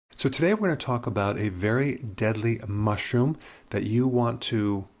So today we're going to talk about a very deadly mushroom that you want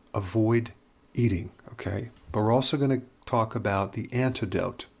to avoid eating, okay? But we're also going to talk about the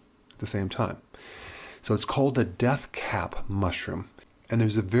antidote at the same time. So it's called the death cap mushroom. And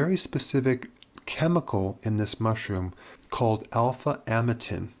there's a very specific chemical in this mushroom called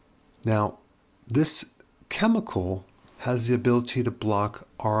alpha-amytin. Now, this chemical has the ability to block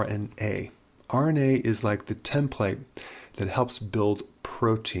RNA. RNA is like the template that helps build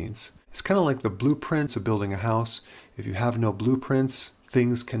proteins. It's kind of like the blueprints of building a house. If you have no blueprints,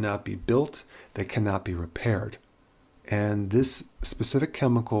 things cannot be built, they cannot be repaired. And this specific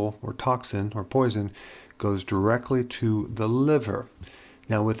chemical or toxin or poison goes directly to the liver.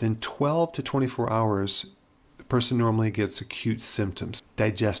 Now, within 12 to 24 hours, the person normally gets acute symptoms,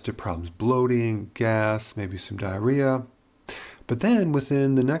 digestive problems, bloating, gas, maybe some diarrhea. But then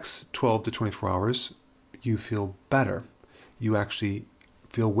within the next 12 to 24 hours, you feel better. You actually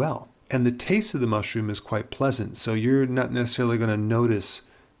feel well. And the taste of the mushroom is quite pleasant, so you're not necessarily going to notice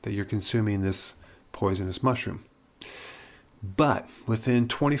that you're consuming this poisonous mushroom. But within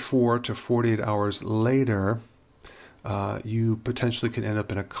 24 to 48 hours later, you potentially can end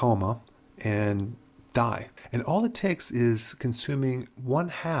up in a coma and die. And all it takes is consuming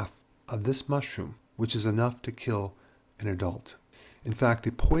 1/2 of this mushroom, which is enough to kill an adult. In fact,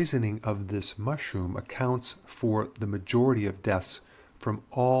 the poisoning of this mushroom accounts for the majority of deaths from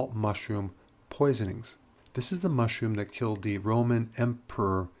all mushroom poisonings. This is the mushroom that killed the Roman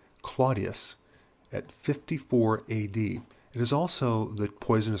Emperor Claudius at 54 AD. It is also the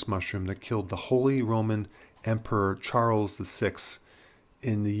poisonous mushroom that killed the Holy Roman Emperor Charles VI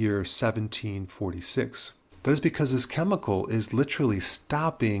in the year 1746. That is because this chemical is literally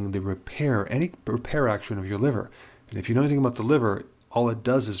stopping the any repair action of your liver. And if you know anything about the liver, all it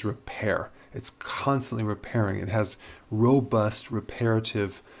does is repair. It's constantly repairing. It has robust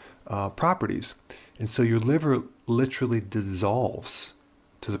reparative properties. And so your liver literally dissolves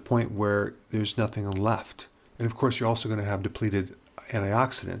to the point where there's nothing left. And of course, you're also going to have depleted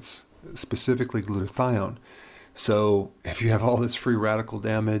antioxidants, specifically glutathione. So if you have all this free radical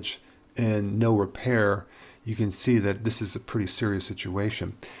damage and no repair, you can see that this is a pretty serious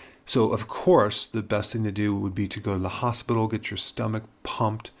situation. So of course, the best thing to do would be to go to the hospital, get your stomach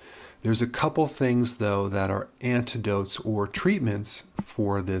pumped. There's a couple things though that are antidotes or treatments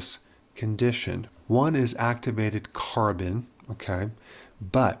for this condition. One is activated carbon, okay?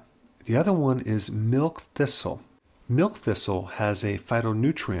 But the other one is milk thistle. Milk thistle has a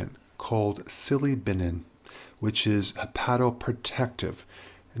phytonutrient called silibinin, which is hepatoprotective.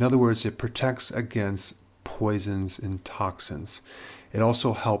 In other words, it protects against poisons and toxins. It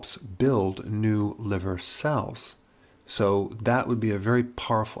also helps build new liver cells. So that would be a very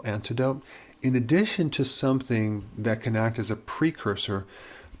powerful antidote, in addition to something that can act as a precursor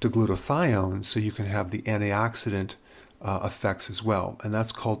to glutathione, so you can have the antioxidant effects as well, and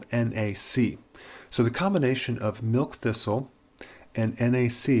that's called NAC. So the combination of milk thistle and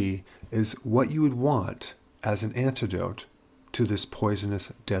NAC is what you would want as an antidote to this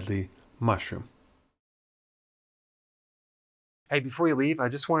poisonous, deadly mushroom. Hey, before you leave, I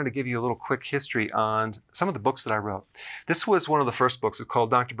just wanted to give you a little quick history on some of the books that I wrote. This was one of the first books. It's called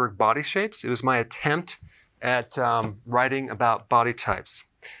Dr. Berg Body Shapes. It was my attempt at writing about body types.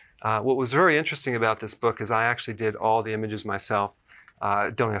 What was very interesting about this book is I actually did all the images myself.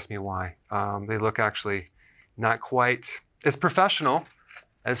 Don't ask me why. They look actually not quite as professional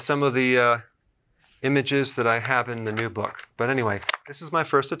as some of the images that I have in the new book. But anyway, this is my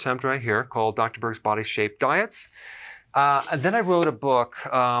first attempt right here called Dr. Berg's Body Shape Diets. And then I wrote a book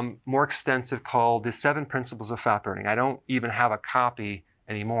more extensive called The 7 Principles of Fat Burning. I don't even have a copy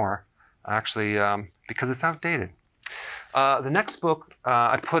anymore, actually, because it's outdated. The next book,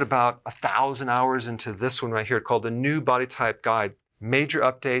 I put about 1,000 hours into this one right here called The New Body Type Guide. Major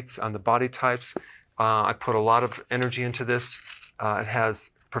updates on the body types. I put a lot of energy into this. It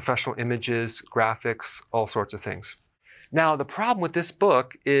has professional images, graphics, all sorts of things. Now, the problem with this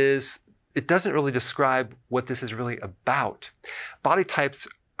book is it doesn't really describe what this is really about. Body types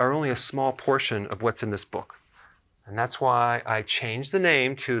are only a small portion of what's in this book. And that's why I changed the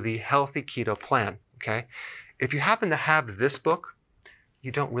name to the Healthy Keto Plan, okay? If you happen to have this book,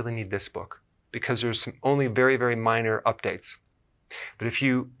 you don't really need this book because there's only very, very minor updates. But if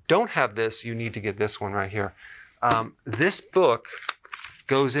you don't have this, you need to get this one right here. This book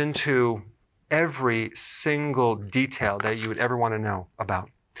goes into every single detail that you would ever want to know about.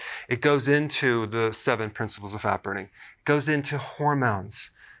 It goes into the 7 principles of fat burning. It goes into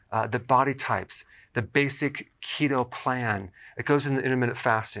hormones, the body types, the basic keto plan. It goes into intermittent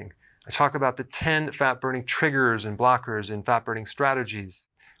fasting. I talk about the 10 fat burning triggers and blockers and fat burning strategies.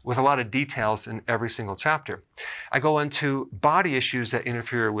 with a lot of details in every single chapter. I go into body issues that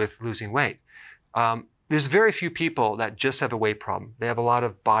interfere with losing weight. There's very few people that just have a weight problem. They have a lot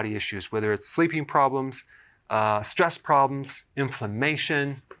of body issues, whether it's sleeping problems, stress problems,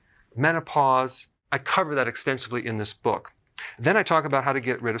 inflammation, menopause. I cover that extensively in this book. Then I talk about how to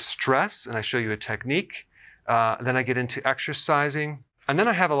get rid of stress, and I show you a technique. Then I get into exercising. And then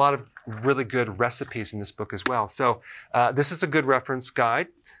I have a lot of really good recipes in this book as well. So this is a good reference guide.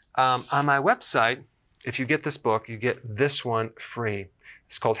 On my website, if you get this book, you get this one free.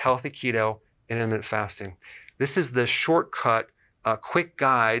 It's called Healthy Keto and Intermittent Fasting. This is the shortcut, quick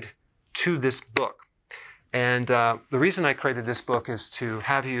guide to this book. And the reason I created this book is to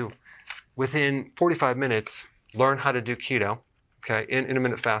have you, within 45 minutes, learn how to do keto, okay, in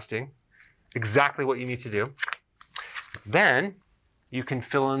intermittent fasting, exactly what you need to do. Then you can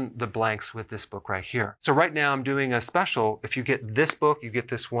fill in the blanks with this book right here. So right now I'm doing a special. If you get this book, you get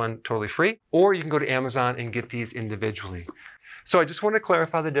this one totally free, or you can go to Amazon and get these individually. So I just want to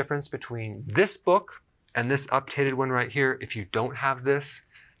clarify the difference between this book and this updated one right here. If you don't have this,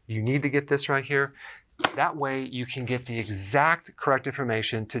 you need to get this right here. That way you can get the exact correct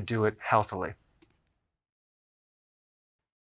information to do it healthily.